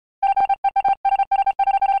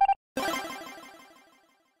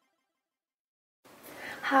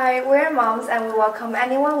Hi, we're moms and we welcome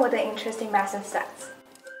anyone with an interest in math and stats.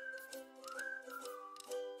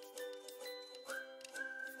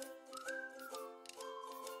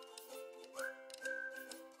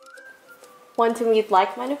 Want to meet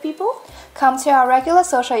like-minded people? Come to our regular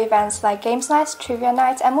social events like games nights, trivia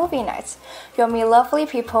nights, and movie nights. You'll meet lovely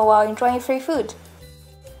people while enjoying free food.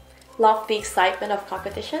 Love the excitement of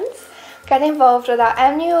competitions? Get involved with our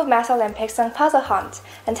annual Math Olympics and Puzzle Hunt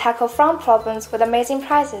and tackle fun problems with amazing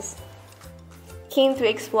prizes. Keen to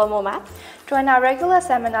explore more math? Join our regular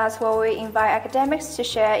seminars where we invite academics to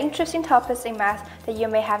share interesting topics in math that you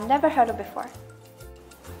may have never heard of before.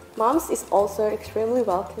 Moms is also extremely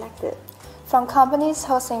well connected. From companies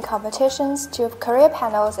hosting competitions to career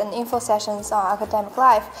panels and info sessions on academic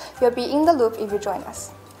life, you'll be in the loop if you join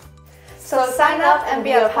us. So sign up and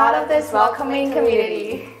be a part of this welcoming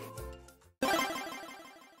community.